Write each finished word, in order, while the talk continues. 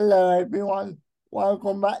Hello, everyone.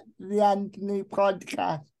 Welcome back to the Anthony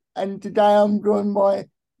podcast. And today I'm joined by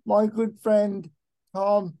my good friend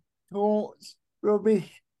Tom Talks Rubbish.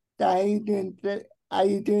 How you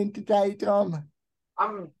doing today, Tom?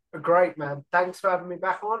 I'm a great man. Thanks for having me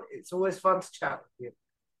back on. It's always fun to chat with you.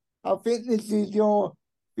 I think this is your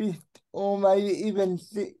fifth or maybe even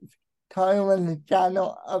sixth time on the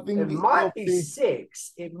channel. I It think it's your might be fifth.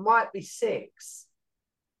 six. It might be six.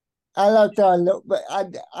 I'll have to look, but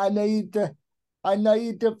I know you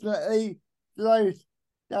definitely close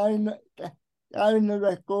down down the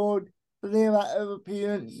record for the amount of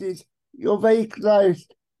appearances. You're very close,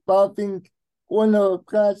 but I think one of the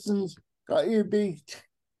persons got you beat.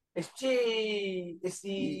 It's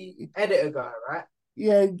the editor guy, right?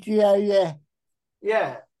 Yeah, yeah, yeah,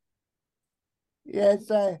 Yeah. yeah.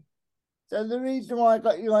 So the reason why I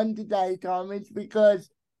got you on today, Tom, is because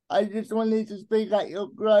I just wanted to speak at your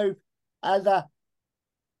growth as a.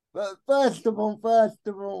 But first of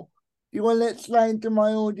all, you want to explain to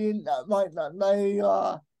my audience that might not know who you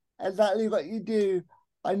are exactly what you do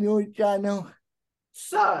on your channel.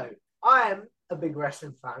 So I am a big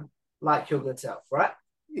wrestling fan, like your good self, right?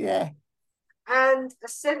 Yeah, And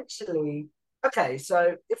essentially, okay,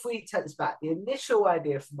 so if we take this back, the initial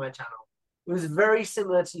idea for my channel was very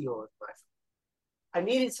similar to yours, my friend. I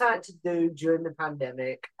needed something to do during the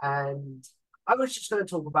pandemic, and I was just going to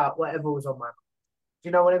talk about whatever was on my mind. Do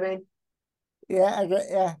you know what I mean? yeah, I get,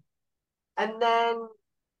 yeah, And then,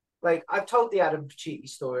 like, I've told the Adam Pacitti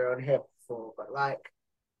story on here before, but like,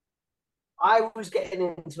 I was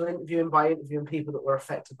getting into interviewing by interviewing people that were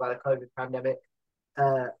affected by the COVID pandemic.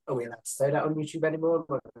 Are we allowed to say that on YouTube anymore?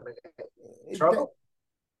 Am I going to get in it, trouble?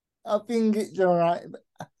 I think it's all right.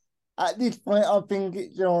 But at this point, I think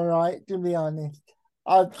it's all right, to be honest.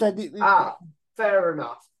 I've said it before. Ah, fair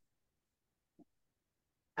enough.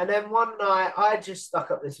 And then one night, I just stuck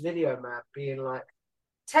up this video, man, being like,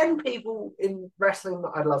 10 people in wrestling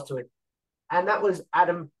that I'd love to win. And that was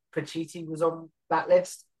Adam Pacitti was on that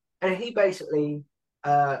list. And he basically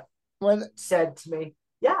When, said to me,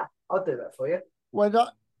 yeah, I'll do that for you. when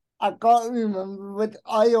I can't remember, but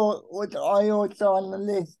I also on the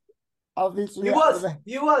list. Obviously, You at was, the,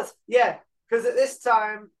 you was, yeah. Because at this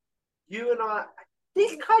time, you and I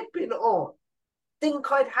think I'd been on,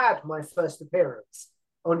 think I'd had my first appearance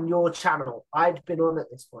on your channel. I'd been on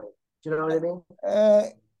at this point. Do you know what I mean? uh,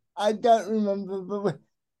 I don't remember, but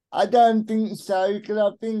I don't think so because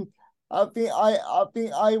I think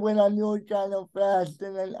I went on your channel first,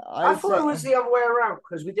 and then I I thought it was said the other way around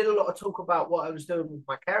because we did a lot of talk about what I was doing with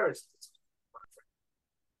my carers.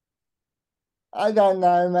 I don't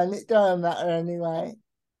know, man. It doesn't matter anyway.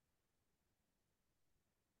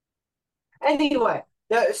 Anyway,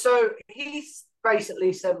 so he's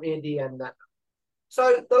basically sent me a DM that.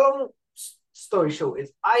 So the long story short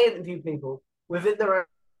is I interview people within the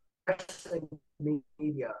wrestling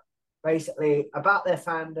media, basically about their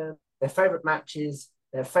fandom, their favorite matches,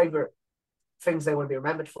 their favorite things they want to be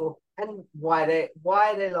remembered for, and why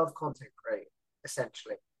they love content creating,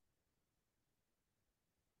 essentially.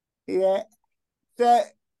 Yeah.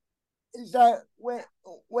 So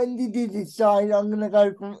when did you decide I'm gonna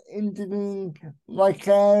go from interviewing my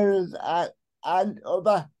carers and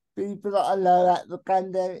other people that I know at the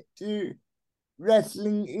pandemic to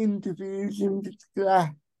wrestling interviews in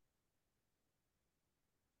particular?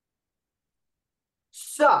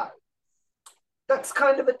 So that's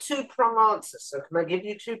kind of a two-prong answer. So can I give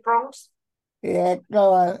you two prongs? Yeah,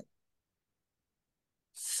 go on.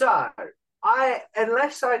 So I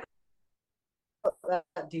unless I that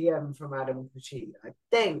DM from Adam Pacitti, I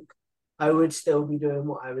think I would still be doing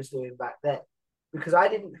what I was doing back then because I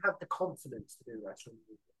didn't have the confidence to do wrestling.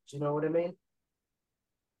 Do you know what I mean?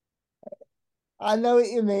 I know what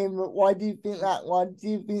you mean, but why do you think that one? Do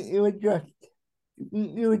you think you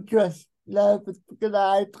were just nervous because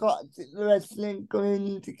I toxic the wrestling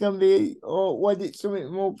community can be, or was it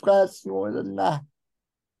something more personal than that?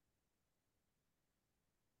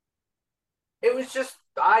 It was just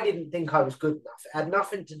I didn't think I was good enough. It had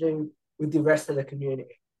nothing to do with the rest of the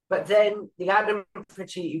community. But then the Adam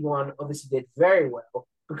Pacitti one obviously did very well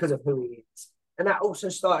because of who he is. And that also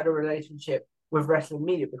started a relationship with wrestling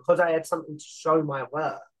media because I had something to show my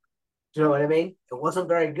work. Do you know what I mean? It wasn't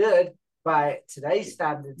very good by today's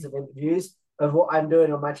standards of interviews of what I'm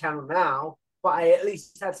doing on my channel now, but I at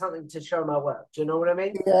least had something to show my work. Do you know what I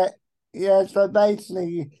mean? Yeah, yeah. So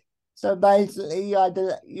basically, you had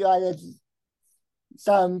a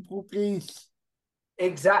sample piece.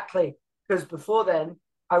 Exactly. Because before then,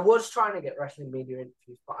 I was trying to get wrestling media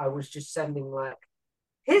interviews, but I was just sending like,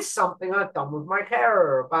 here's something I've done with my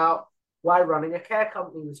carer about why running a care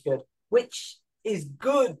company was good, which is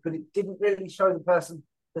good, but it didn't really show the person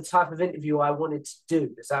the type of interview I wanted to do.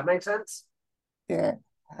 Does that make sense? Yeah.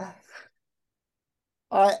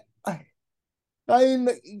 I, I going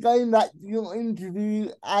back to your interview,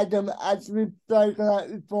 Adam, as we've spoken about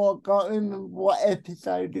before, I can't remember what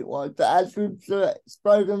episode it was, but as we've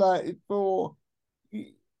spoken about before,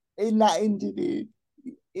 in that interview,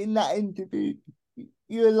 in that interview,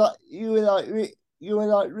 you were like really, you were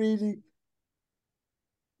like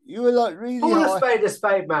really Call high. a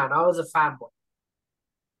spade, man. I was a fanboy.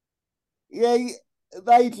 Yeah,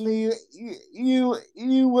 basically, you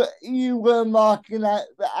were marking out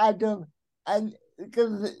for Adam, and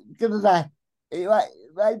because of that, it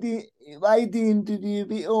made the interview a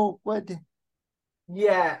bit awkward.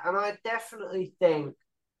 Yeah, and I definitely think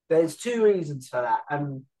there's two reasons for that.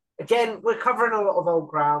 And again, we're covering a lot of old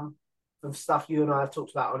ground of stuff you and I have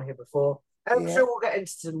talked about on here before. And I'm Yeah, sure we'll get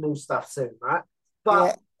into some new stuff soon, right? yeah,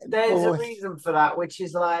 But of there's a course, reason for that, which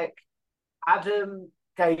is like Adam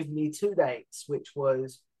gave me two dates, which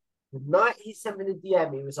was the night he sent me the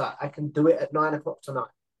DM, he was like, I can do it at 9 o'clock tonight.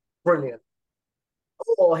 Brilliant.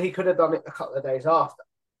 Or he could have done it a couple of days after.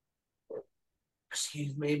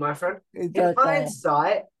 Excuse me, my friend. it's In okay.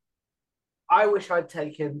 hindsight, I wish I'd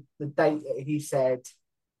taken the date that he said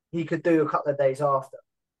he could do a couple of days after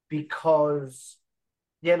because,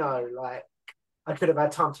 like I could have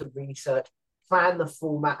had time to research, plan the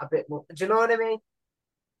format a bit more. Do you know what I mean?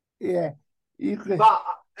 Yeah, you could. But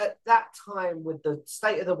at that time, with the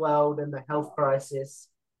state of the world and the health crisis,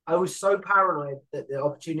 I was so paranoid that the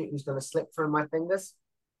opportunity was going to slip through my fingers.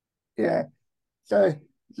 Yeah. So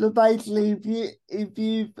basically, if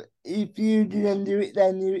you didn't do it,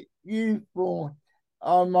 then you thought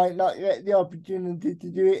I might not get the opportunity to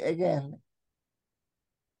do it again.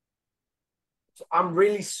 So I'm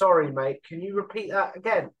really sorry, mate. Can you repeat that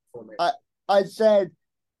again for me? I I said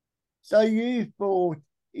so. You thought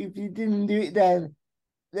if you didn't do it then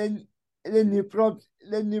then you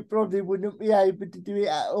probably wouldn't be able to do it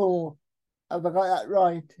at all. Have I got that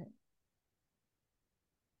right?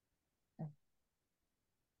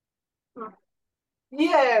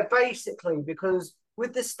 Yeah, basically, because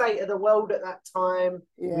with the state of the world at that time,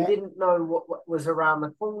 we Yeah, didn't know what was around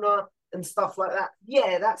the corner and stuff like that.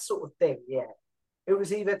 Yeah, that sort of thing. Yeah. It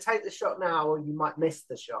was either take the shot now or you might miss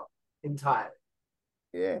the shot entirely.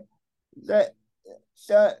 yeah. So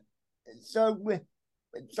so so with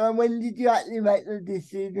so when did you actually make the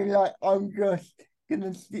decision? Like I'm just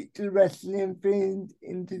gonna stick to wrestling themed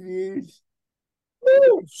interviews.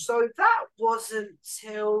 Ooh, so that wasn't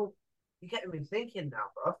till you're getting me thinking now,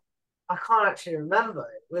 bro. I can't actually remember.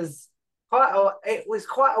 It was quite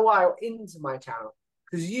a while into my channel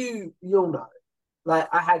because you'll know. Like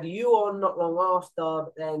I had you on not long after,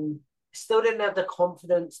 but then still didn't have the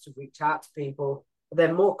confidence to reach out to people. But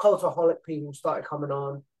then more cultaholic people started coming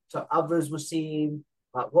on, so others were seeing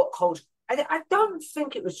like what culture. I don't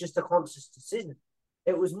think it was just a conscious decision.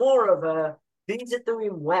 It was more of a these are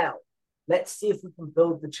doing well. Let's see if we can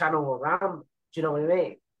build the channel around them. Do you know what I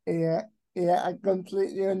mean? Yeah, yeah, I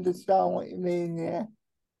completely understand what you mean. Yeah.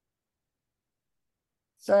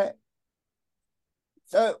 So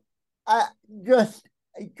so I just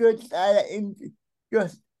just in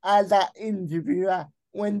just as an interviewer,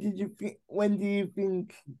 when do you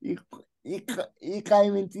think you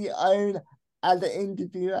came into your own as an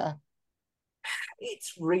interviewer?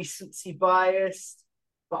 It's recency biased,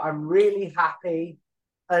 but I'm really happy.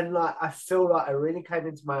 And like I feel like I really came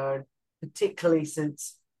into my own, particularly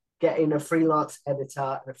since getting a freelance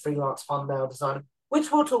editor and a freelance thumbnail designer,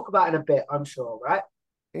 which we'll talk about in a bit, I'm sure, right?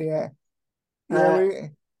 Yeah, yeah. Uh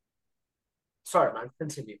sorry, man,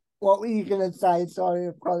 continue. What were you gonna say? Sorry,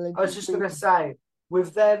 I was apologies. just gonna say,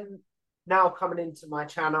 with them now coming into my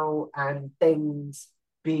channel and things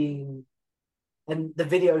being and the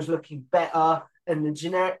videos looking better and the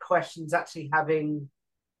generic questions actually having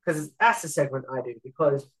because that's the segment I do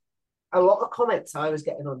because a lot of comments I was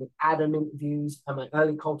getting on the Adam interviews and my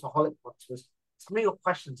early cultaholic ones was some of your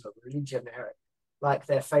questions are really generic, like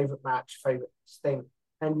their favorite match, favorite thing.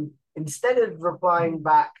 And instead of replying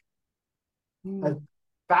back uh, Mm.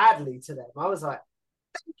 badly to them, I was like,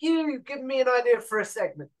 thank you, give me an idea for a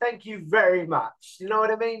segment. Thank you very much. You know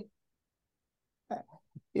what I mean?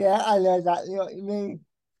 Yeah, I know exactly what you mean.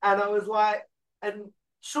 And I was like, and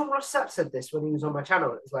Sean Ross Sapp said this when he was on my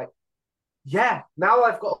channel. It was like, yeah, now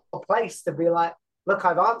I've got a place to be like, look,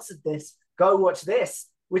 I've answered this. Go watch this,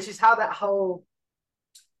 which is how that whole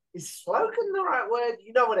is slogan the right word?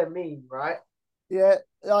 You know what I mean, right? Yeah,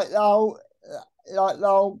 like the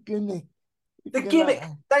whole gimmick. The You know, gimmick.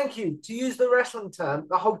 Thank you to use the wrestling term.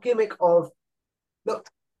 The whole gimmick of look,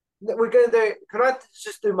 We're going to do. Can I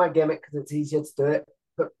just do my gimmick because it's easier to do it,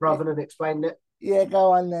 but rather than explain it? Yeah,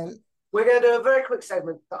 go on then. We're going to do a very quick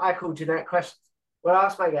segment that I call generic questions. We'll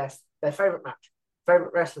ask my guests their favorite match,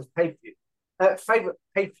 favorite wrestlers pay per view, favorite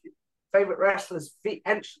pay per view, favorite wrestlers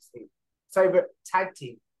entrance team, favorite tag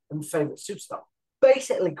team, and favorite superstar.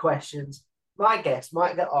 Basically, questions my guests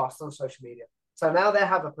might get asked on social media. So now they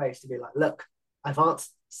have a place to be like, look, I've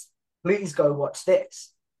answered this. Please go watch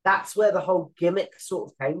this. That's where the whole gimmick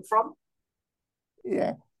sort of came from.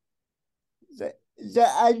 Yeah. So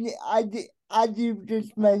as you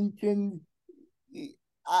just mentioned,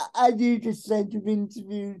 as you just said, you've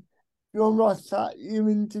interviewed John Ross, you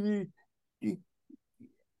interviewed,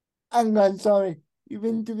 hang on, sorry, you've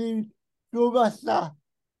interviewed Joe Rossa,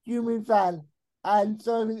 Jimmy Fan, and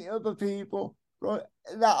so many other people that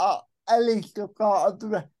are at least a part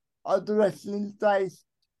of the wrestling space.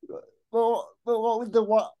 But what was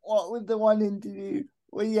the one interview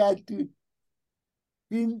where you had to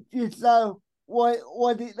yourself? What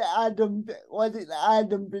was it that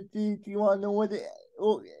Adam produced you on, or was it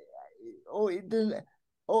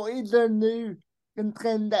or is there a new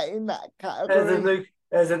contender in that category?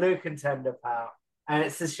 There's a new contender, pal, and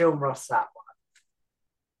it's the Sean Ross Sapp one.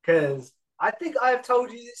 Because I think I've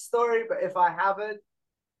told you this story, but if I haven't,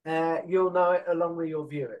 you'll know it along with your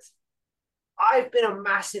viewers. I've been a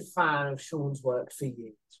massive fan of Sean's work for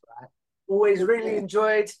years, right? Always really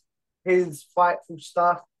enjoyed his fightful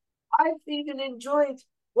stuff. I've even enjoyed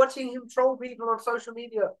watching him troll people on social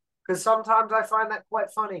media because sometimes I find that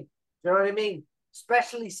quite funny. Do you know what I mean?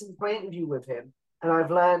 Especially since my interview with him, and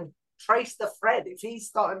I've learned trace the thread. If he's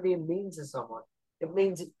starting being mean to someone, it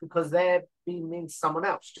means it's because they're being mean to someone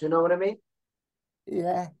else. Do you know what I mean?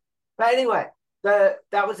 Yeah. But anyway, that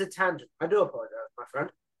was a tangent. I do apologize, my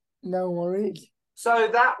friend. No worries. So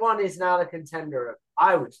that one is now the contender of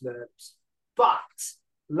I was nervous. But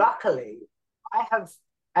luckily, I have,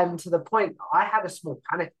 and to the point, I had a small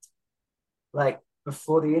panic like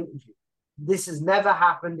before the interview. This has never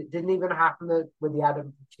happened. It didn't even happen with the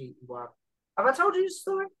Adam Pacitti one. Have I told you the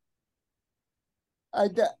story?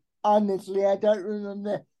 Honestly, I don't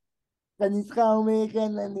remember. Can you tell me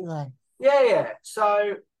again anyway? Yeah.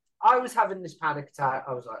 So I was having this panic attack.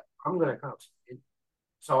 I was like, I'm going to cancel it.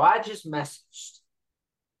 So I just messaged.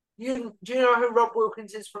 Do you know who Rob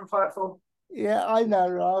Wilkins is from Fightful? Yeah, I know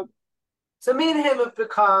Rob. So me and him have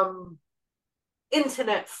become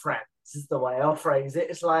internet friends, is the way I'll phrase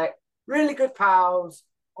it. It's like really good pals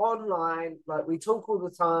online. Like we talk all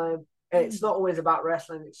the time. It's not always about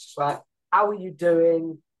wrestling. It's just like, how are you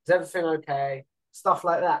doing? Is everything okay? Stuff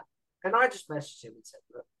like that. And I just messaged him and said,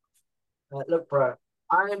 look, bro,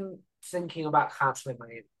 I'm thinking about canceling my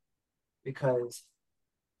interview because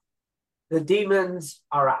the demons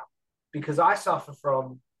are out. Because I suffer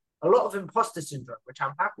from a lot of imposter syndrome, which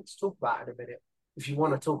I'm happy to talk about in a minute if you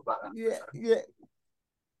want to talk about that.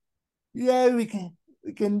 Yeah.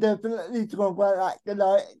 We can definitely talk about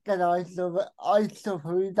that. I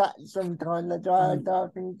suffer with that sometimes. I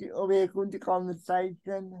think it'll be a good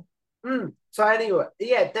conversation. So anyway,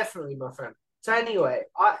 yeah, definitely, my friend. So anyway,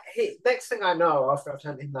 next thing I know after I've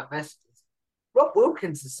sent him that message, Rob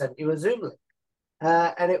Wilkins has sent you a Zoom link.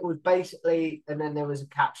 And it was basically, and then there was a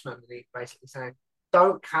caption underneath basically saying,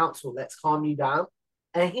 don't cancel, let's calm you down.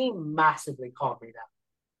 And he massively calmed me down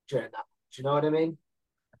during that. Do you know what I mean?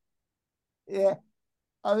 Yeah.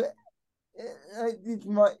 This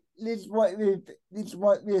might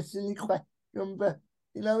be a silly question, but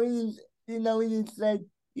when you said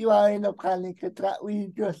you are in a panic attack,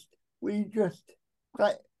 we just basically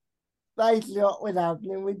what was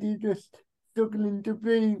happening, were you just struggling to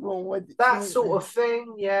breathe or what? That sort of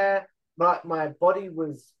thing, yeah. My body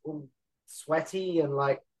was all sweaty and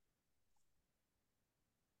like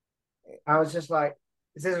I was just like,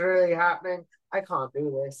 is this really happening? I can't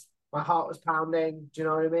do this. My heart was pounding. Do you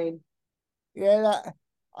know what I mean? Yeah,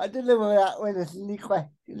 I don't know whether that was a silly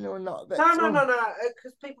question or not. But no.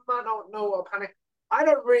 Because people might not know what a panic. I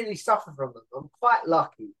don't really suffer from them. I'm quite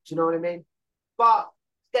lucky. Do you know what I mean? But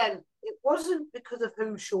then it wasn't because of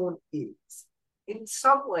who Sean is. In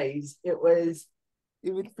some ways, it was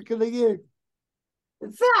because of you.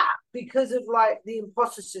 That because of like the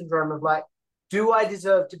imposter syndrome of like, do I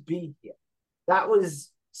deserve to be here? That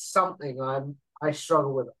was something I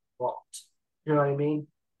struggle with a lot. You know what I mean?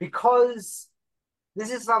 Because this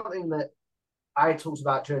is something that I talked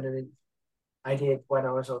about during an interview I did when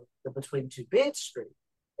I was on the Between Two Beards stream.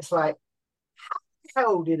 It's like, how the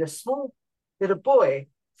hell did a boy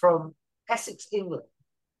from Essex, England,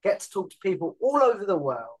 get to talk to people all over the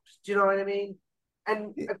world? Do you know what I mean?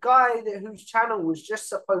 And a guy whose channel was just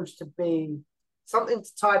supposed to be something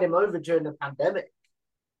to tide him over during the pandemic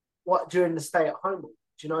what during the stay at home. Do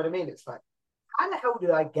you know what I mean? It's like, how the hell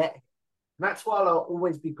did I get here? And that's why I'll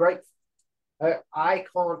always be grateful. I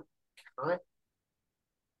can't. Can I?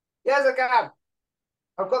 Yes, I can.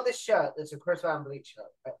 I've got this shirt that's a Chris Van Vliet shirt.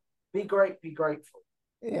 Right? Be great, be grateful.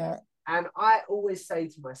 Yeah. And I always say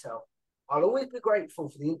to myself, I'll always be grateful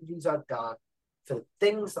for the interviews I've done, for the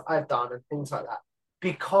things that I've done and things like that.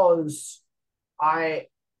 Because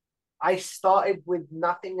I started with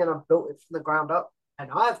nothing and I've built it from the ground up. And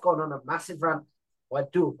I've gone on a massive rant. I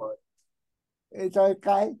do apologize. It's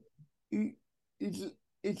okay. You, it's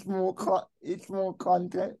it's more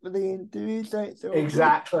content for the interview, so it's all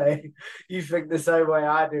Exactly. You think the same way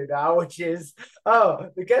I do now, which is, oh,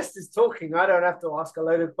 the guest is talking. I don't have to ask a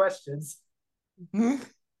load of questions. good.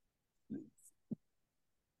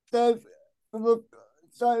 So for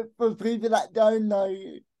for people that don't know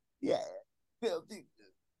you, yeah,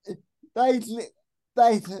 basically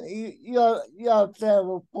basically you have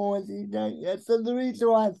cerebral palsy, don't you? So the reason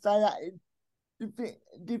why I say that is do you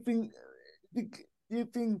think do you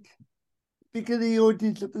think because of your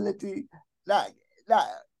disability that that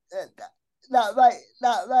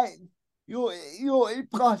that makes your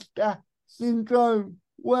imposter syndrome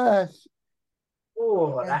worse?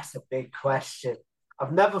 Oh, that's a big question.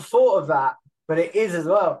 I've never thought of that, but it is as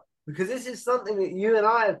well. Because this is something that you and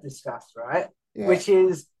I have discussed, right? Yeah, Which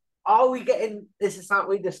is, are we getting this is something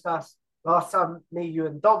we discussed last time me, you,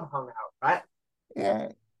 and Dom hung out, right? yeah.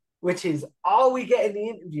 Which is, are we getting the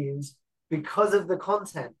interviews because of the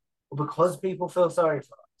content or because people feel sorry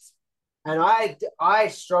for us? And I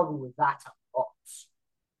struggle with that a lot.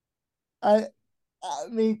 I,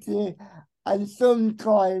 Me too. And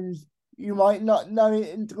sometimes you might not know it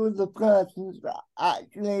until the person's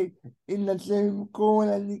actually in the Zoom call,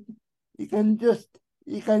 and you can just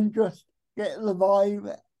get the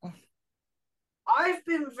vibe. I've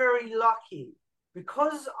been very lucky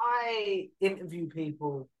because I interview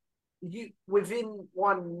people within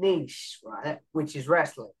one niche, right, which is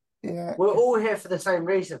wrestling. Yeah, We're all here for the same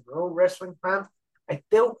reason. We're all wrestling fans. I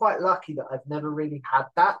feel quite lucky that I've never really had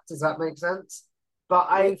that. Does that make sense? But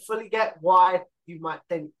yeah, I fully get why you might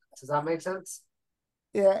think. Does that make sense?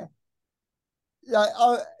 yeah. Like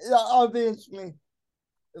obviously,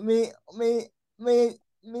 me, me, me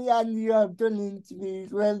and you have done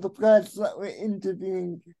interviews where the person that we're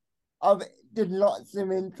interviewing of did not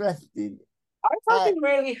seem interested. I've Uh, only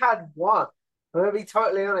really had one. I'm gonna be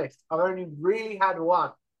totally honest. I've only really had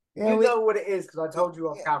one. yeah, You know what it is because I told you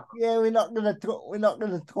off yeah, camera. yeah, we're not gonna talk. We're not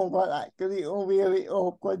gonna talk about that because it will be a bit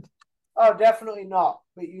awkward. Oh, definitely not.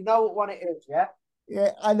 But you know what one it is, yeah?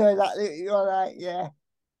 Yeah, I know that you're right. Yeah,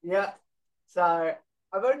 Yeah. So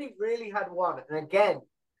I've only really had one. And again,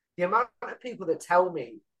 the amount of people that tell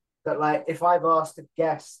me that, like, if I've asked a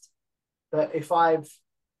guest, that if I've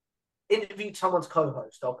interviewed someone's co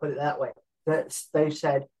host, I'll put it that way, that they've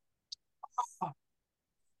said, oh, for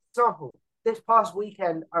example, this past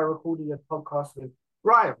weekend, I recorded a podcast with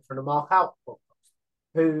Ryan from the Mark Out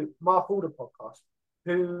podcast, Mark Order podcast,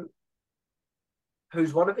 who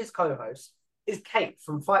who's one of his co hosts, is Kate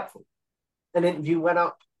from Fightful. An interview went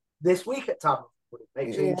up this week at time of recording.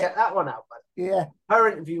 Make sure you yeah, check that one out, buddy. yeah. Her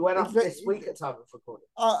interview went up this It's week at time of recording.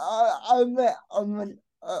 I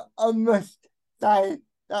must say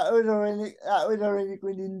that was a really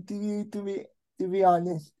good interview to be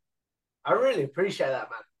honest. I really appreciate that,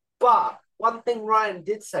 man. But one thing Ryan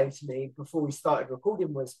did say to me before we started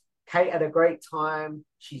recording was, Kate had a great time.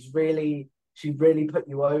 She really put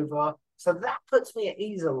you over. So that puts me at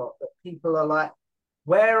ease a lot that people are like,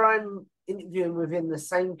 where I'm interviewing within the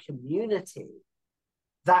same community,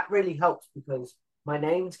 that really helps because my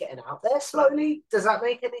name's getting out there slowly. Does that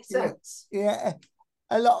make any Yeah, sense? yeah.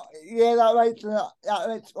 A lot, yeah, that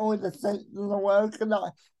makes all the sense in the world.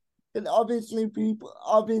 And obviously people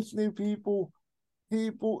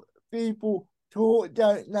talk,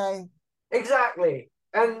 don't they? Exactly.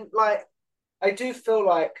 And like, I do feel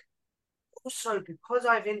like also because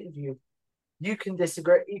I've interviewed, you can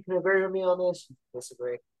disagree, you can agree with me on this, you can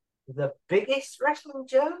disagree. The biggest wrestling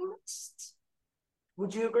journalists.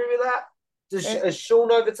 Would you agree with that? Uh, Has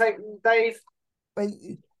Sean overtaken Dave?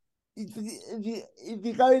 when if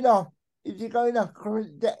you go off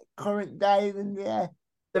current day, then yeah.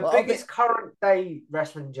 The But biggest current day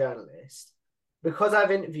wrestling journalist, because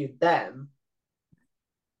I've interviewed them,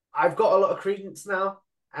 I've got a lot of credence now.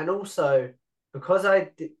 And also because I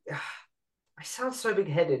sound so big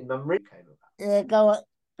headed and I'm really okay with that. yeah, go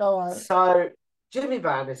on. So Jimmy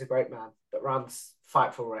Van is a great man that runs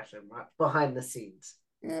Fightful Wrestling, right? Behind the scenes.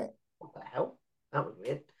 Yeah, What the hell? That was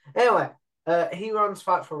weird. Anyway, he runs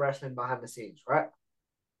Fightful Wrestling behind the scenes, right?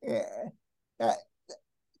 yeah, yeah,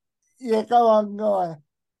 yeah. Go on.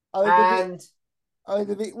 I was a bit, And I was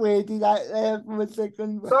a bit weirded out there for a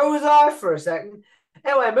second. But so was I for a second.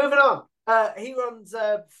 Anyway, moving on. He runs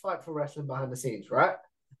Fightful Wrestling behind the scenes, right?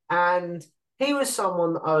 And he was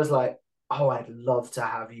someone that I was like, oh, I'd love to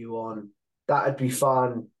have you on. That'd be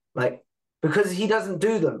fun. Like, because he doesn't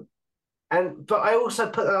do them. But I also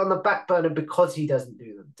put that on the back burner because he doesn't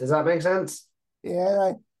do them. Does that make sense?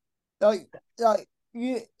 yeah, like, like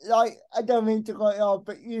you, like I don't mean to cut you off,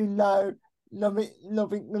 but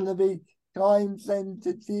nothing gonna be time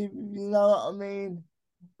sensitive. You know what I mean?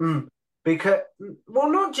 Mm. Because,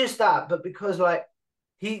 well, not just that, but because like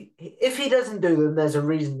if he doesn't do them, there's a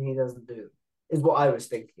reason he doesn't do them. Is what I was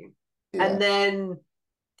thinking. Yeah. And then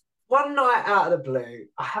one night out of the blue,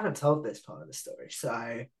 I haven't told this part of the story,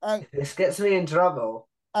 so And, if this gets me in trouble.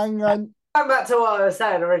 and then, Going back to what I was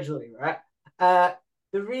saying originally, right? Uh,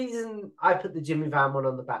 the reason I put the Jimmy Van one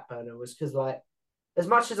on the back burner was because, like, as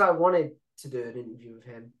much as I wanted to do an interview with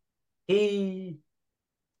him, he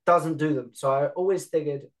doesn't do them. So I always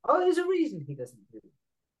figured, oh, there's a reason he doesn't do them.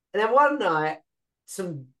 And then one night,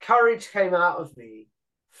 some courage came out of me.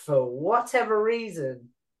 For whatever reason,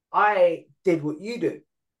 I did what you do,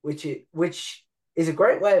 which is a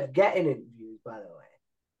great way of getting interviews, by the way.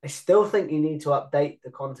 I still think you need to update the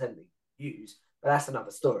content that you use, but that's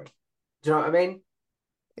another story. Do you know what I mean?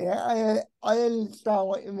 yeah, I understand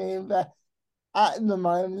what you mean, but at the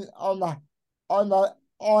moment, I'm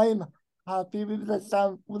happy with the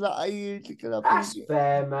sample that I use because I think That's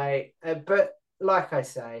fair, mate. But like I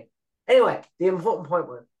say, anyway, the important point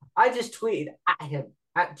was I just tweeted at him,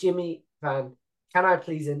 at Jimmy Van, can I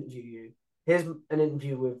please interview you? Here's an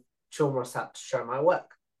interview with Sean Rossap to show my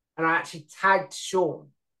work. And I actually tagged Sean.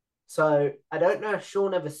 So I don't know if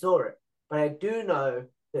Sean ever saw it, but I do know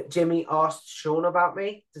that Jimmy asked Sean about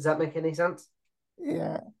me. Does that make any sense?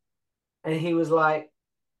 yeah, And he was like,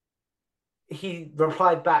 he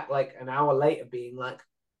replied back like an hour later, being like,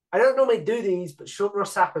 I don't normally do these, but Sean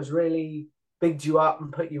Rossap has really bigged you up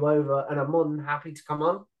and put you over, and I'm more than happy to come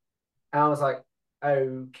on. And I was like,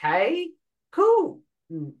 okay, cool.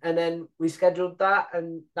 And then we scheduled that,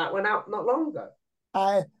 and that went out not long ago.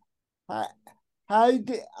 I, I how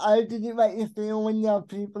did it make you feel when you have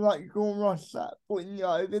people like John Ross that putting you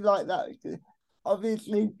over like that? Because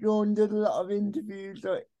obviously John did a lot of interviews,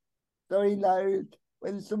 so he knows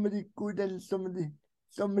when somebody's good and somebody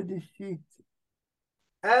shit.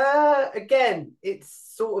 Again,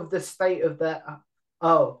 it's sort of the state of that.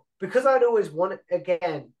 Oh, because I'd always wanted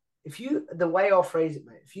again. If you the way I'll phrase it,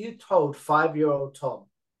 mate. If you told 5-year-old Tom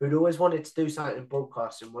who'd always wanted to do something in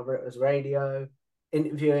broadcasting, whether it was radio,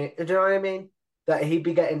 interviewing, do you know what I mean? That he'd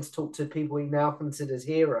be getting to talk to people he now considers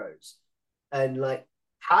heroes, and like,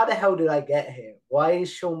 how the hell did I get here? Why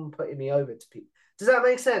is Sean putting me over to people? Does that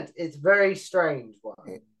make sense? It's very strange. One.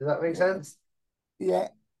 Does that make Yeah, sense? yeah.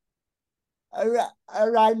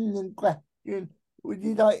 A random question. Would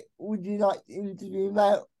you like to interview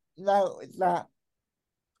Mel with that?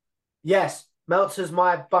 Yes, Meltzer's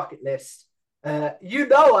my bucket list. You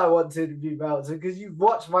know I want to interview Meltzer because you've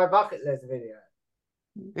watched my bucket list video.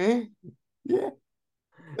 Yeah.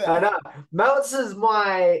 I But know. Meltzer's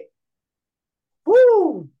my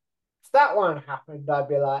woo. If that one happened, I'd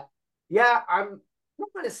be like, yeah, I'm not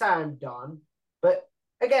going to say I'm done, but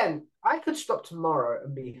again, I could stop tomorrow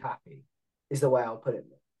and be happy. Is the way I'll put it.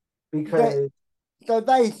 so, Because so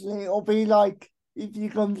basically it'll be like if you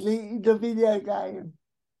completed the video game.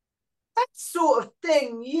 that sort of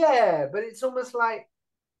thing, yeah, but it's almost like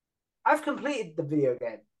I've completed the video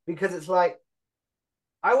game because it's like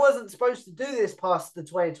I wasn't supposed to do this past the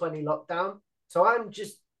 2020 lockdown, so I'm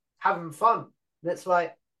just having fun. And it's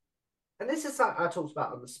like, and this is something I talked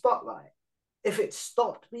about on the spotlight. If it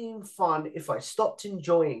stopped being fun, if I stopped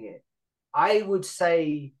enjoying it, I would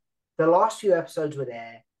say the last few episodes were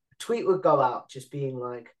there. A tweet would go out just being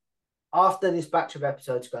like, after this batch of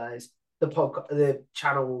episodes, guys, the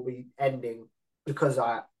channel will be ending because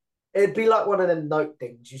it'd be like one of them note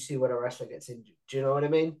things you see when a wrestler gets injured. Do you know what I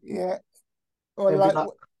mean? Yeah. Or It'd be like like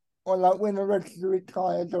or like when a wrestler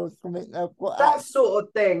retires or something they'll put that out. sort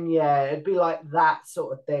of thing. Yeah, it'd be like that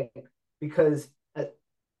sort of thing because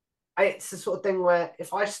it's the sort of thing where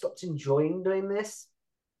if I stopped enjoying doing this,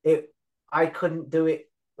 it I couldn't do it.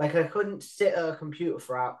 Like I couldn't sit at a computer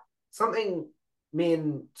for out something. Me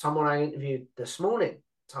and someone I interviewed this morning,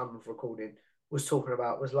 time of recording, was talking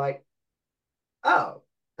about was like, oh,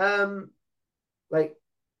 like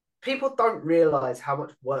people don't realize how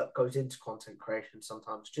much work goes into content creation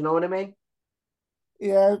sometimes. Do you know what I mean?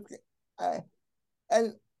 Yeah. Uh,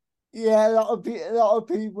 and yeah, a lot of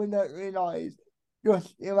people don't realise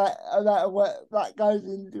just the amount of work that goes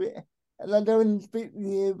into it. and I don't want to speak for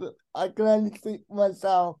you, but I can only speak for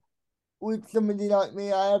myself. With somebody like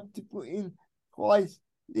me, I have to put in twice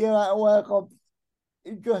the amount of work of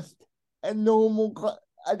just a normal.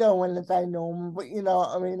 I don't want to say normal, but you know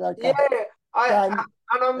what I mean, like Yeah, a I stand.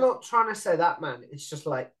 and I'm not trying to say that, man. It's just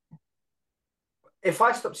like if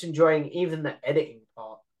I stopped enjoying even the editing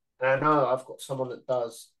part, and I know I've got someone that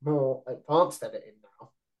does more advanced editing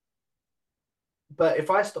now, but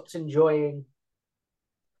if I stopped enjoying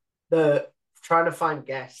the trying to find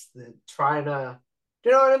guests, the trying to, do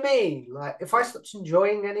you know what I mean? Like, if I stopped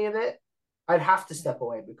enjoying any of it, I'd have to step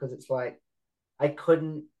away because it's like I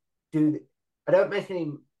couldn't do. I don't make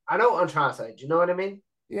any. I know what I'm trying to say. Do you know what I mean?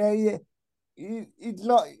 Yeah, yeah. It's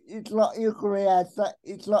not your career.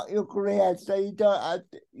 It's not your career. So you don't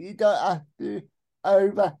have to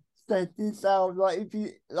overstep yourself. If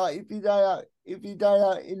you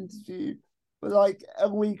don't have interview for like a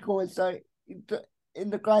week or so, in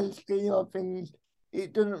the grand scheme of things,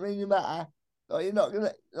 it doesn't really matter. Like you're not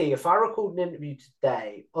gonna. If I record an interview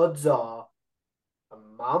today, odds are a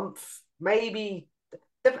month, maybe.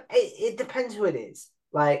 It depends who it is.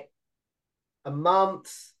 Like a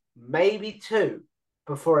month, maybe two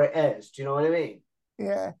before it airs. Do you know what I mean?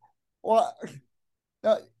 Yeah. What?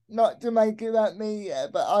 Not to make it about me, yeah,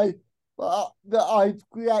 but I've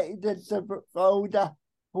created a separate folder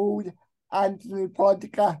called Anthony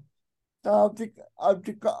Podcast. So I'm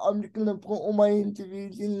just gonna put all my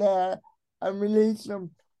interviews in there and release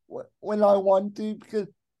them when I want to, because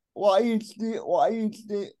what I used to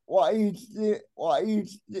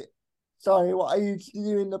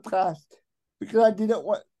do in the past, because I didn't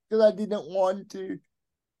want to,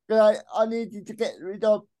 because I needed to get rid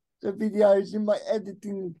of the videos in my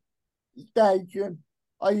editing station.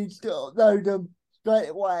 I used to upload them straight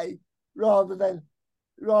away rather than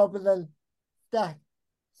rather than stack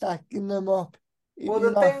stacking them up. If Well, you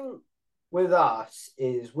the know, thing with us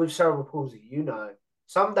is with cerebral palsy,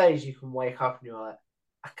 some days you can wake up and you're like,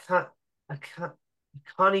 I can't, I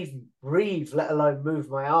can't even breathe, let alone move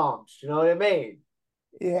my arms. Do you know what I mean?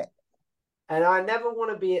 yeah, And I never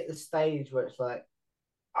want to be at the stage where it's like,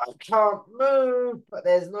 I can't move, but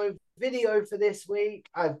there's no video for this week.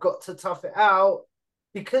 I've got to tough it out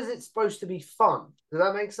because it's supposed to be fun. Does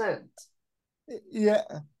that make sense? yeah,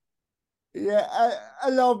 yeah,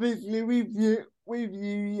 and obviously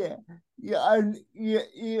yeah,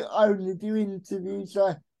 you only do interviews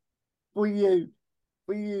for you,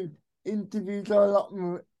 for you. Interviews are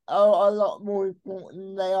a lot more important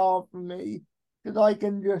than they are for me, because I Mm.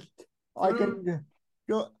 can just,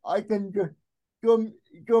 I can just jump,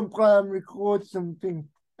 jump on and record something,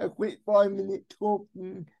 a quick 5 minute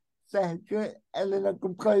talking session, and then I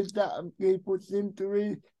can post that, and people seem to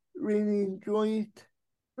really enjoy it.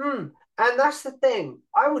 Hmm. And that's the thing.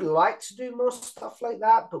 I would like to do more stuff like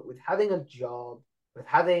that, but with having a job, with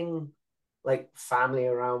having like family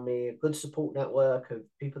around me, a good support network of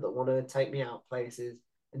people that want to take me out places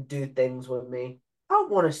and do things with me, I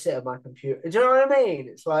don't want to sit at my computer. Do you know what I mean?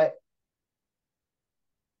 It's like,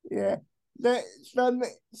 Yeah. So,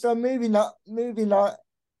 so moving on,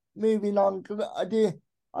 because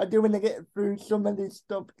I do want to get through some of this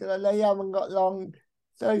stuff, because I know you haven't got long.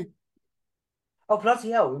 So oh,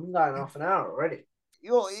 bloody hell, we've been going half an hour already.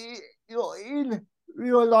 you're in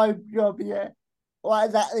real life job, yeah. What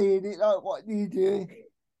exactly is it like? What do you do?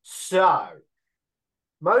 So,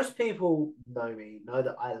 most people know me, know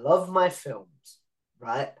that I love my films,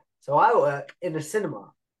 right? So I work in a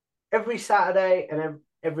cinema every Saturday and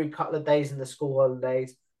every couple of days in the school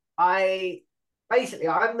holidays. I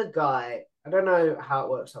I'm the guy. I don't know how it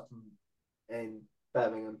works up in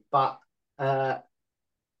Birmingham, but uh,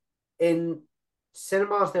 in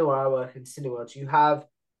cinemas near where I work in Cineworld, you have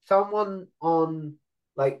someone on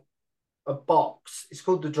like a box. It's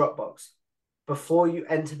called the drop box. Before you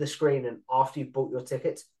enter the screen and after you've bought your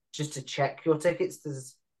tickets, just to check your tickets.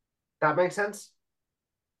 Does that make sense?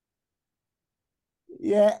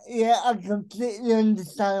 Yeah, yeah, I completely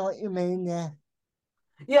understand what you mean. Yeah,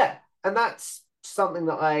 Yeah, and that's something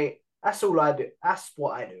that that's all I do. That's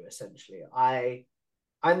what I do essentially.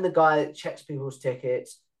 I'm the guy that checks people's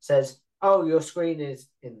tickets, says, "Oh, your screen is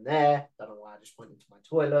in there." Don't know why I just went into my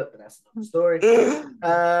toilet, but that's another story.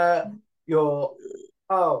 Uh, your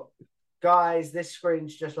oh, guys, this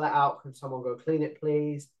screen's just let out. Can someone go clean it,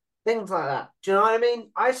 please? Things like that. Do you know what I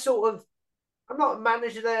mean? I'm not a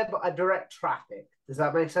manager there, but I direct traffic. Does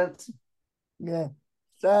that make sense? yeah.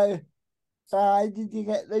 So, so how did you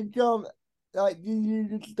get the job? Like, did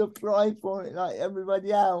you just apply for it like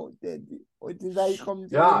everybody else did, or did they come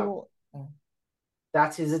to No, you?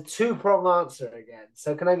 that is a two-prong answer again.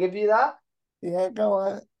 So can I give you that? Yeah, go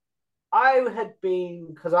on.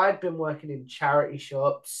 because I'd been working in charity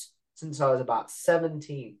shops since I was about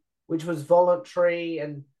 17, which was voluntary.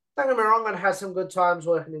 And don't get me wrong, I'd had some good times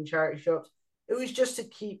working in charity shops. It was just to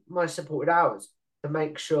keep my supported hours, to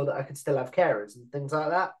make sure that I could still have carers and things like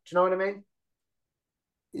that. Do you know what I mean?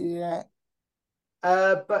 Yeah.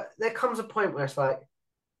 But there comes a point where it's like,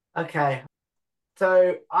 okay,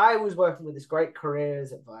 so I was working with this great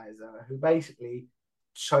careers advisor who basically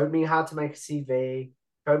showed me how to make a CV,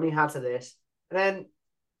 showed me how to this. And then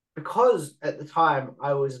because at the time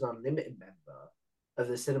I was an unlimited member of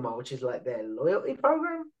the cinema, which is like their loyalty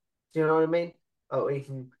program. Do you know what I mean? Oh, you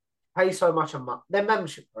can pay so much a month. Their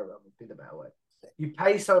membership program would be the better way. You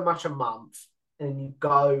pay so much a month and you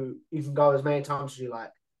can go as many times as you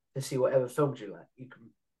like to see whatever films you like. You can,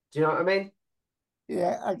 do you know what I mean?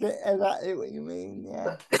 Yeah, I get exactly what you mean.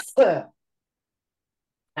 Yeah.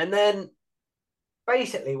 And then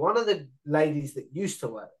basically one of the ladies that used to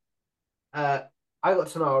work, uh, I got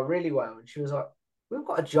to know her really well, and she was like, "We've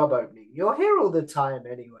got a job opening. You're here all the time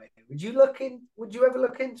anyway. Would you ever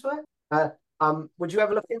look into it? Would you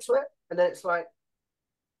ever look into it?" And then it's like,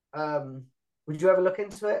 "Would you ever look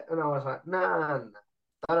into it?" And I was like, "Nah, nah.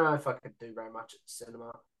 I don't know if I could do very much at the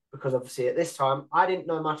cinema because obviously at this time I didn't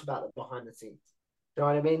know much about the behind the scenes. Do you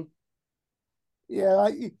know what I mean?" Yeah,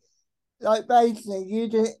 like basically, you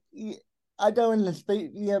didn't. I don't want to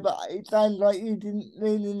speak for you, but it sounds like you didn't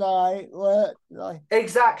really know how it worked. Like,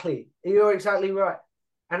 Exactly. You're exactly right.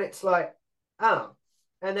 And it's like, oh.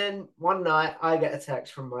 And then one night I get a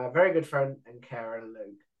text from my very good friend and carer,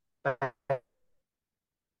 Luke,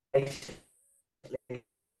 basically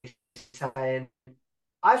saying,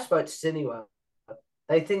 I've spoke to Cineworld.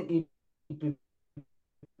 They think you'd be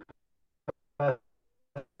perfect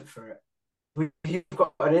for it. You've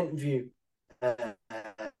got an interview,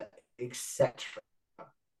 etc.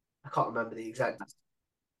 I can't remember the exact.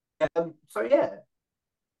 So yeah,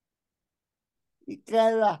 you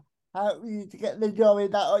care help you to get the job. Is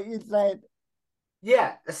that what you said?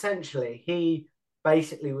 yeah. Essentially, he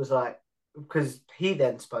basically was like, because he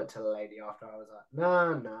then spoke to the lady after. I was like,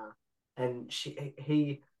 nah, nah, and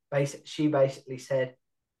she basically said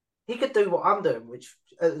he could do what I'm doing, which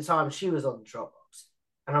at the time she was on the Dropbox,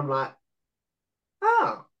 and I'm like,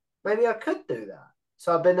 oh, maybe I could do that.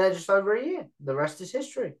 So I've been there just over a year. The rest is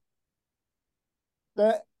history.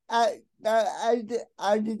 But how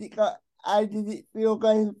did it go? How did it feel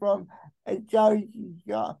going from a charity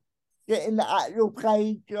job, getting the actual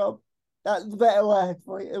paid job? That's the better word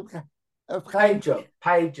for it. Okay, a paid.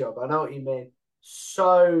 Paid job. I know what you mean.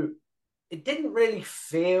 So it didn't really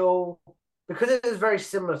feel because it was very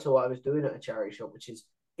similar to what I was doing at a charity shop, which is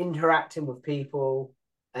interacting with people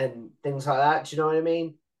and things like that. Do you know what I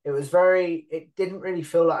mean? It didn't really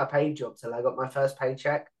feel like a paid job till I got my first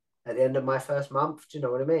paycheck at the end of my first month. Do you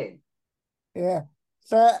know what I mean? Yeah.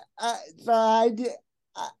 So, so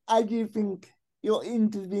I do think your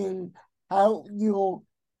interviewing how your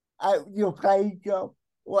paid job,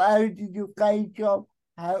 or how did your paid job,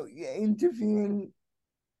 how your interviewing.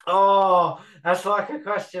 Oh, that's like a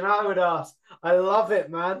question I would ask. I love it,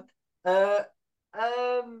 man. Uh,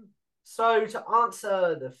 um, so to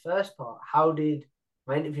answer the first part, how did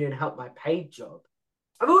my interviewing help my paid job?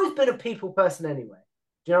 I've always been a people person anyway.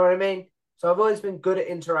 Do you know what I mean? So I've always been good at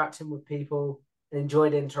interacting with people and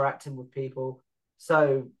enjoyed interacting with people.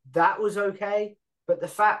 So that was okay. But the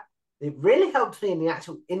fact it really helped me in the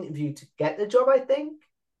actual interview to get the job, I think,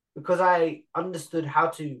 because I understood how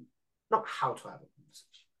to, not how to have a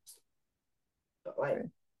conversation, but like,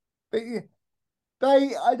 But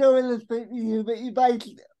I don't want to speak to you, but you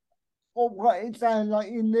basically, or what it sounds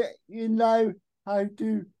like, you know how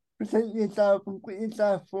to present yourself and put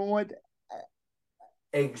yourself forward.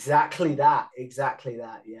 exactly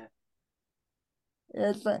that, yeah.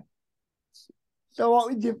 Yeah, so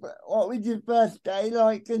what was your first day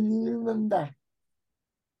like? Can you remember?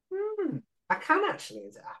 I can actually,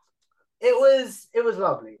 as it happens. It was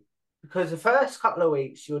lovely because the first couple of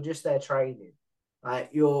weeks you're just there training, like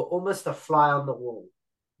you're almost a fly on the wall.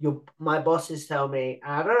 My bosses tell me,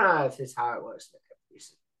 and I don't know if this is how it works in every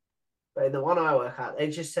city, but in the one I work at, they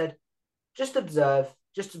just said, just observe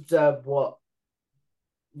what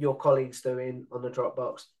your colleagues doing on the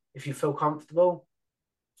Dropbox. If you feel comfortable,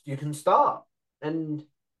 you can start. And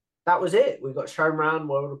that was it. We got shown around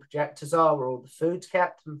where all the projectors are, where all the food's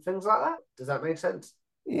kept, and things like that. Does that make sense?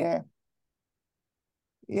 Yeah,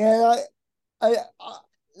 yeah.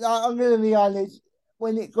 I'm gonna be honest.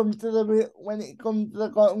 When it comes to the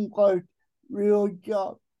quote unquote real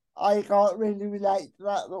job, I can't really relate to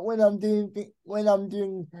that. But when I'm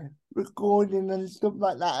doing recording and stuff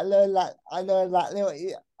like that, I know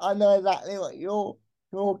exactly what you're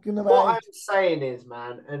talking What about. I'm saying is,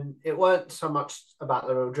 man, and it weren't so much about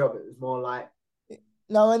the real job. It was more like,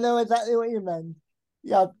 No, I know exactly what you meant.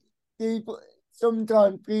 Yeah, people.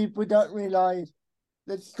 Sometimes people don't realise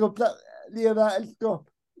the stuff that the amount of stuff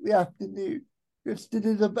we have to do just to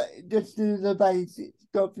do the basic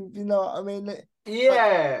stuff. If you know what I mean, like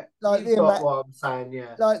yeah, like you've the got amount what I'm saying.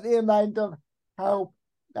 Yeah, like the amount of help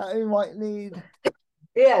that we might need.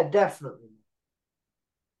 yeah, definitely.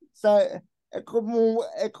 So a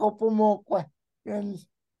couple more questions,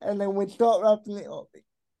 and then we start wrapping it up.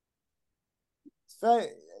 So,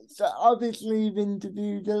 so obviously you've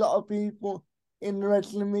interviewed a lot of people in the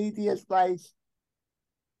wrestling media space,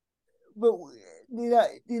 but do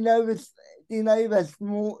you know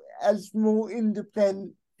a small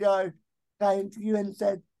independent show came to you and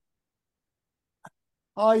said,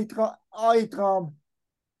 hi Tom,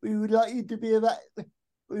 we would like you to be about,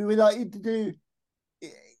 we would like you to do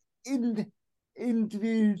in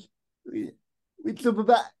interviews with some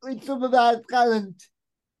of our talent.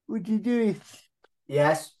 Would you do it?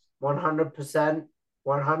 Yes, 100%,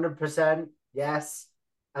 100%. Yes,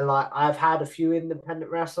 and like I've had a few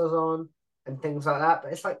independent wrestlers on and things like that,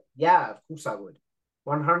 but it's like, yeah, of course I would,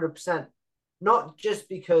 100%. Not just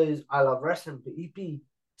because I love wrestling, but you'd be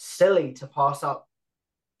silly to pass up,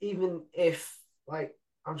 even if like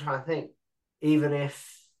I'm trying to think, even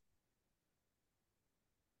if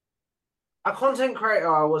a content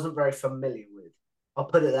creator I wasn't very familiar with, I'll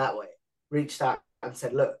put it that way, reached out and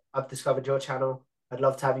said, "Look, I've discovered your channel. I'd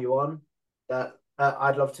love to have you on. That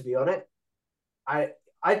I'd love to be on it." I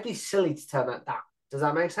I'd be silly to turn that down. Does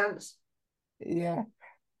that make sense? Yeah.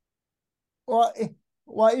 What if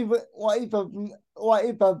what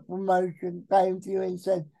if a promotion came to you and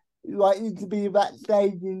said we want you to be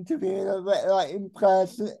backstage interviewing a bit like in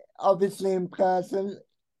person, obviously in person.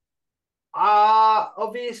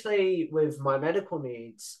 Obviously, with my medical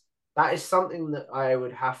needs, that is something that I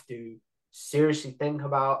would have to seriously think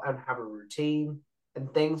about and have a routine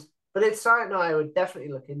and things. But it's something that I would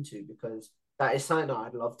definitely look into because that is something that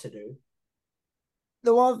I'd love to do.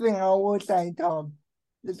 The one thing I will say, Tom,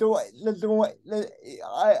 there's always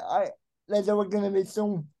gonna be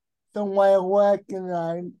some way of working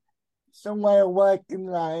around some way of working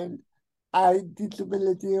around a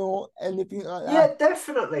disability or anything like that. Yeah,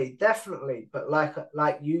 definitely, definitely. But like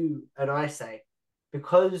you and I say,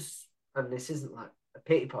 because and this isn't like a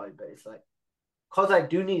pity party, but it's like because I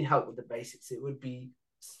do need help with the basics, it would be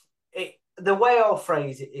it. The way I'll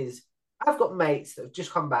phrase it is, I've got mates that have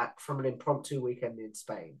just come back from an impromptu weekend in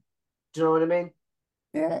Spain. Do you know what I mean?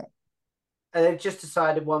 Yeah, And they've just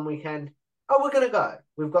decided one weekend, oh, we're gonna go.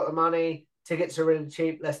 We've got the money. Tickets are really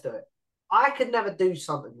cheap. Let's do it. I could never do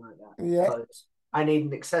something like that yeah, because I need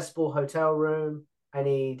an accessible hotel room. I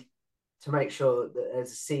need to make sure that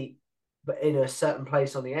there's a seat, but in a certain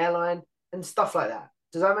place on the airline and stuff like that.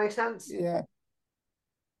 Does that make sense? yeah,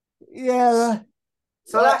 yeah.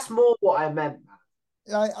 So Like, that's more what I meant, man.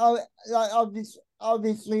 like, like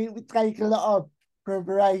obviously, it would take a lot of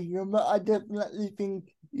preparation, but I definitely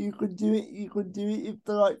think you could do it. You could do it if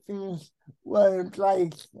the right things were in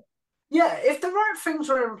place. Yeah, if the right things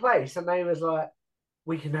were in place and they was like,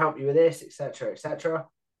 we can help you with this, etc., etc.,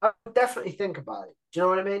 I would definitely think about it. Do you know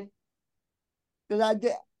what I mean? Because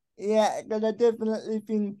yeah, because I definitely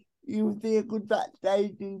think you would be a good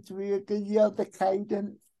backstage interviewer because you have the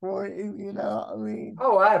cadence for it. If you know what I mean.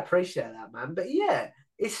 Oh, I appreciate that, man. But yeah,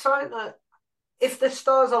 it's something that if the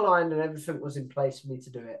stars aligned and everything was in place for me to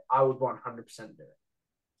do it, I would 100% do it.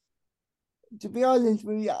 To be honest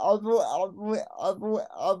with you, I've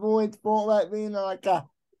always thought about being like a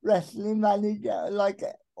wrestling manager,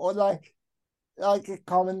 or like a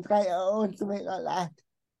commentator or something like that.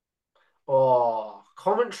 Oh,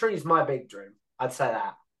 commentary is my big dream. I'd say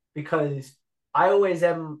that because I always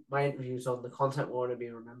end my interviews on the content we want to be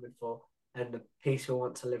remembered for and the piece we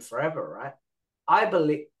want to live forever, right? I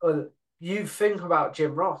believe you think about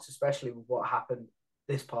Jim Ross, especially with what happened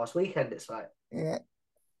this past weekend. It's like Yeah,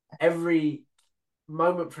 every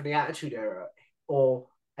moment from the Attitude Era or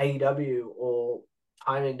AEW or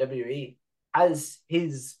time in WE has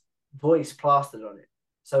his voice plastered on it.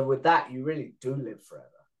 So with that, you really do live forever.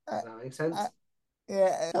 uh, Does that make sense? uh,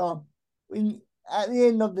 yeah. When at the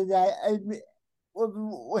end of the day,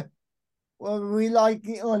 whether we like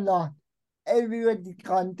it or not, everybody's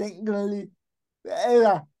content gonna live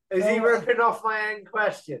forever. Is he So ripping off my end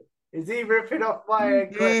question? Is he ripping off my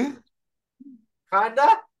end question?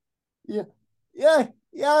 Kinda? yeah,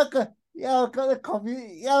 yeah, I got the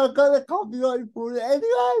copy. Yeah, I got the copyright for it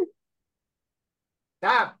anyway.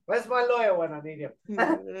 Damn, where's my lawyer when I need him?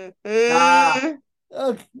 Nah.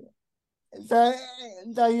 Okay, so,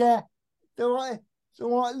 so yeah, so what? So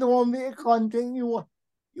what the one bit of content you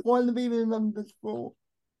want to be remembered for?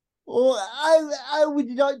 Or how would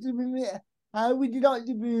you like to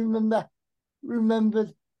be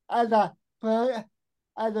remembered as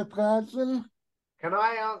as a person? Can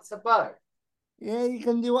I answer both? Yeah, you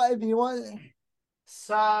can do whatever you want.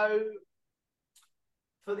 So,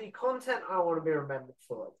 for the content I want to be remembered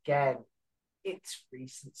for, again, it's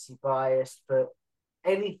recency biased, but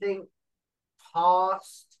anything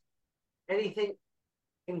past, anything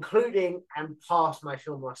including and past my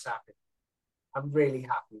Sean Ross Sapp, I'm really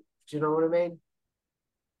happy. Do you know what I mean?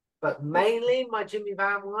 But mainly my Jimmy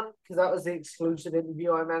Van one, because that was the exclusive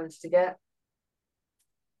interview I managed to get.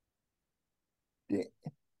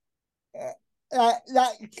 That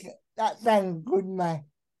sounds good, mate.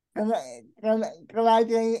 Can I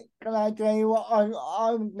tell you what I'm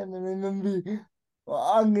gonna remember?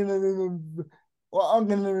 What I'm gonna remember? What I'm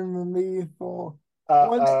gonna remember you for?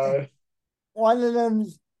 One Uh-oh. one of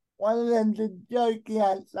them's a jokey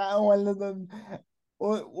answer. One of them's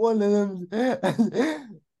one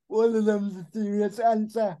of them's a serious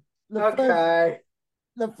answer. Okay.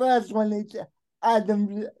 The first one is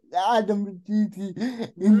Adam duty.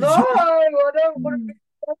 No, I don't want to be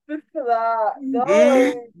remembered for that. No.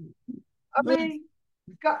 I mean,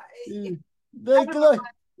 God, They Adam and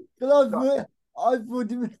cause I, I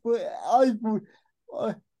thought it was funny. I thought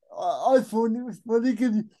it was funny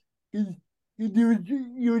because you were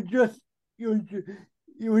just you were ju-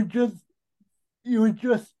 you were just you were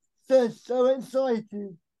just so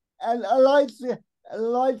excited, and I like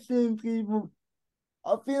seeing people.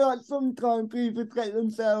 I feel like sometimes people take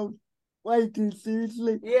themselves way too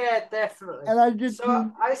seriously, yeah, definitely. and I just So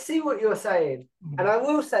think, I see what you're saying. And I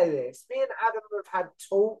will say this, me and Adam have had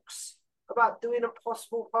talks about doing a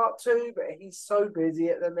possible part two, but he's so busy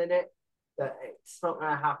at the minute that it's not going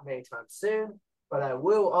to happen anytime soon. But I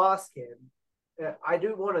will ask him. I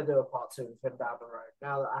do want to do a part two with him down the road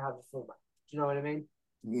now that I have a format. Do you know what I mean?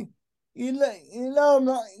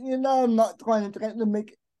 I'm not trying to get the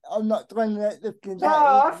mic. I'm not trying to let the kids No,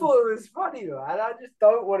 out I easy. thought it was funny, man. I just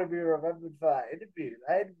don't want to be remembered for that interview.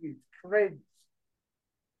 That interview's cringe.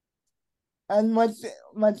 And my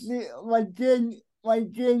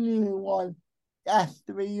genuine one has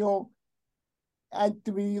to be your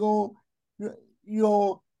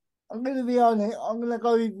your. I'm gonna be honest. I'm gonna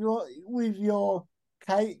go with your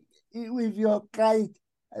Kate with your Kate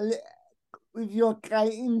with your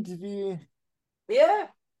Kate interview. Yeah,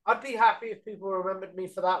 I'd be happy if people remembered me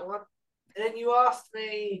for that one. And then you asked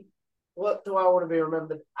me, what do I want to be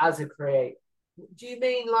remembered as a creator? Do you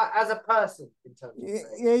mean like as a person in terms of Yeah,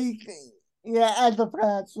 creating? yeah, yeah, as a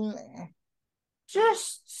person.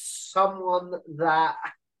 Just someone that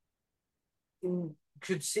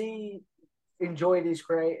could see, enjoyed his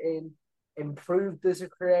creating, improved as a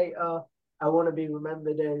creator. I want to be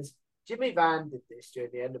remembered as Jimmy Van did this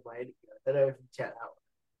during the end of my interview. I don't know if you checked that one,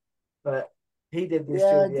 but he did this Yeah,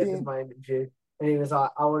 I during the end of did. my interview. And he was like,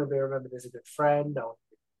 I want to be remembered as a good friend.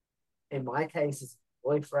 In my case, as a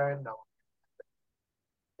boyfriend,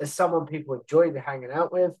 as someone people enjoyed hanging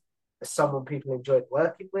out with, as someone people enjoyed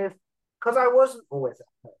working with, because I wasn't always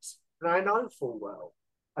that person. And I know full well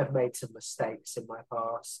I've made some mistakes in my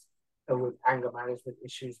past and with anger management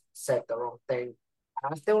issues, said the wrong thing.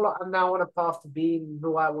 And I feel like I'm now on a path to being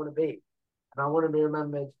who I want to be. And I want to be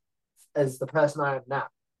remembered as the person I am now.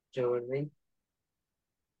 Do you know what I mean?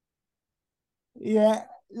 Yeah,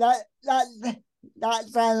 that's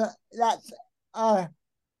uh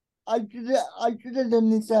I should have done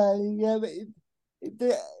this earlier, but if,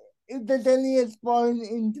 the, if there's any aspiring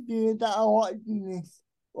interviewers that are watching this,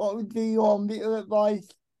 what would be your bit of advice?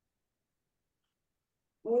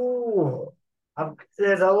 Ooh,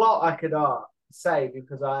 there's a lot I could say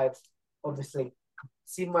because I've obviously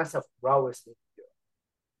seen myself grow as an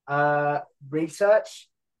interviewer. Research,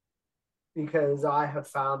 because I have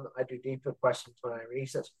found that I do deeper questions when I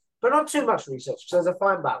research, but not too much research. So there's a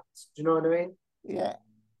fine balance. Do you know what I mean? Yeah,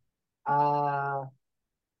 Uh,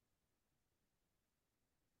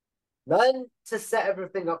 Learn to set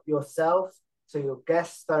everything up yourself so your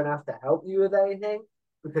guests don't have to help you with anything.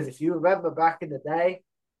 Because if you remember back in the day,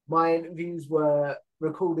 my interviews were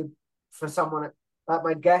recorded for someone, like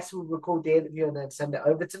my guests would record the interview and then send it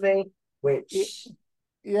over to me, yeah, which,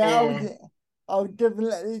 yeah. eh, I would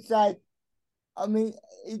definitely say. I mean,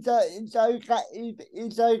 it's okay.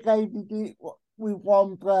 It's okay to do it with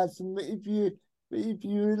one person, but if you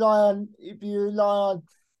rely on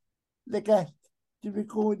the guest to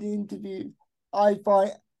record the interview, I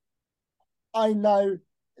find I know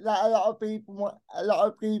that a lot of people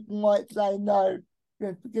might say no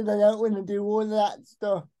just because they don't want to do all of that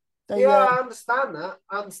stuff. So Yeah, yeah, I understand that.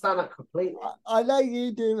 I understand that completely. I know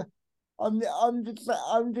you do. I'm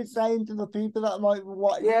just saying to the people that might be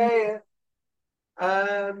watching. Yeah, yeah.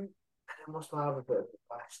 And then what's my other bit of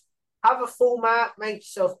advice? Have a format, make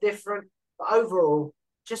yourself different, but overall,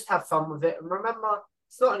 just have fun with it. And remember,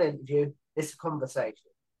 it's not an interview; it's a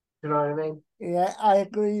conversation. Do you know what I mean? Yeah, I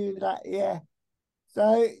agree with that. Yeah.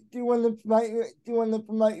 So, do you want to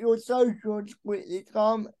promote your socials quickly,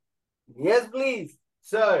 Tom? Yes, please.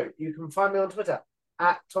 So you can find me on Twitter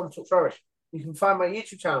at Tom Talk Flourish. You can find my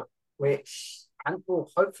YouTube channel, which I will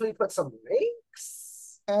hopefully put some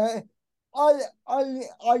links. Uh, on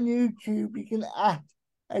YouTube, you can add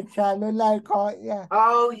a channel now, can't you?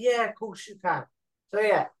 Oh yeah, of course you can. So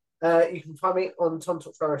yeah, you can find me on Tom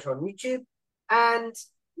Talk Flourish on YouTube, and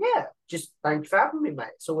yeah, just thank you for having me, mate.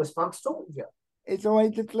 It's always fun to talk with you. It's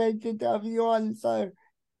always a pleasure to have you on. So,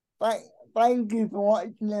 thank, thank you for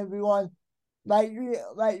watching, everyone. Make sure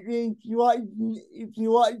if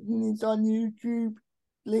you're watching this on YouTube,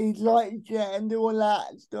 please like, share, and do all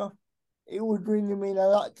that stuff. It would really mean a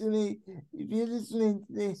lot to me. If you're listening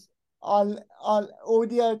to this on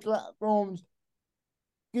audio platforms,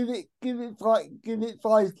 give it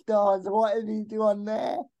 5 stars or whatever you do on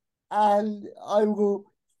there, and I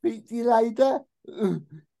will speak to you later.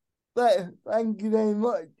 But thank you very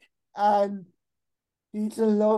much, and peace and love.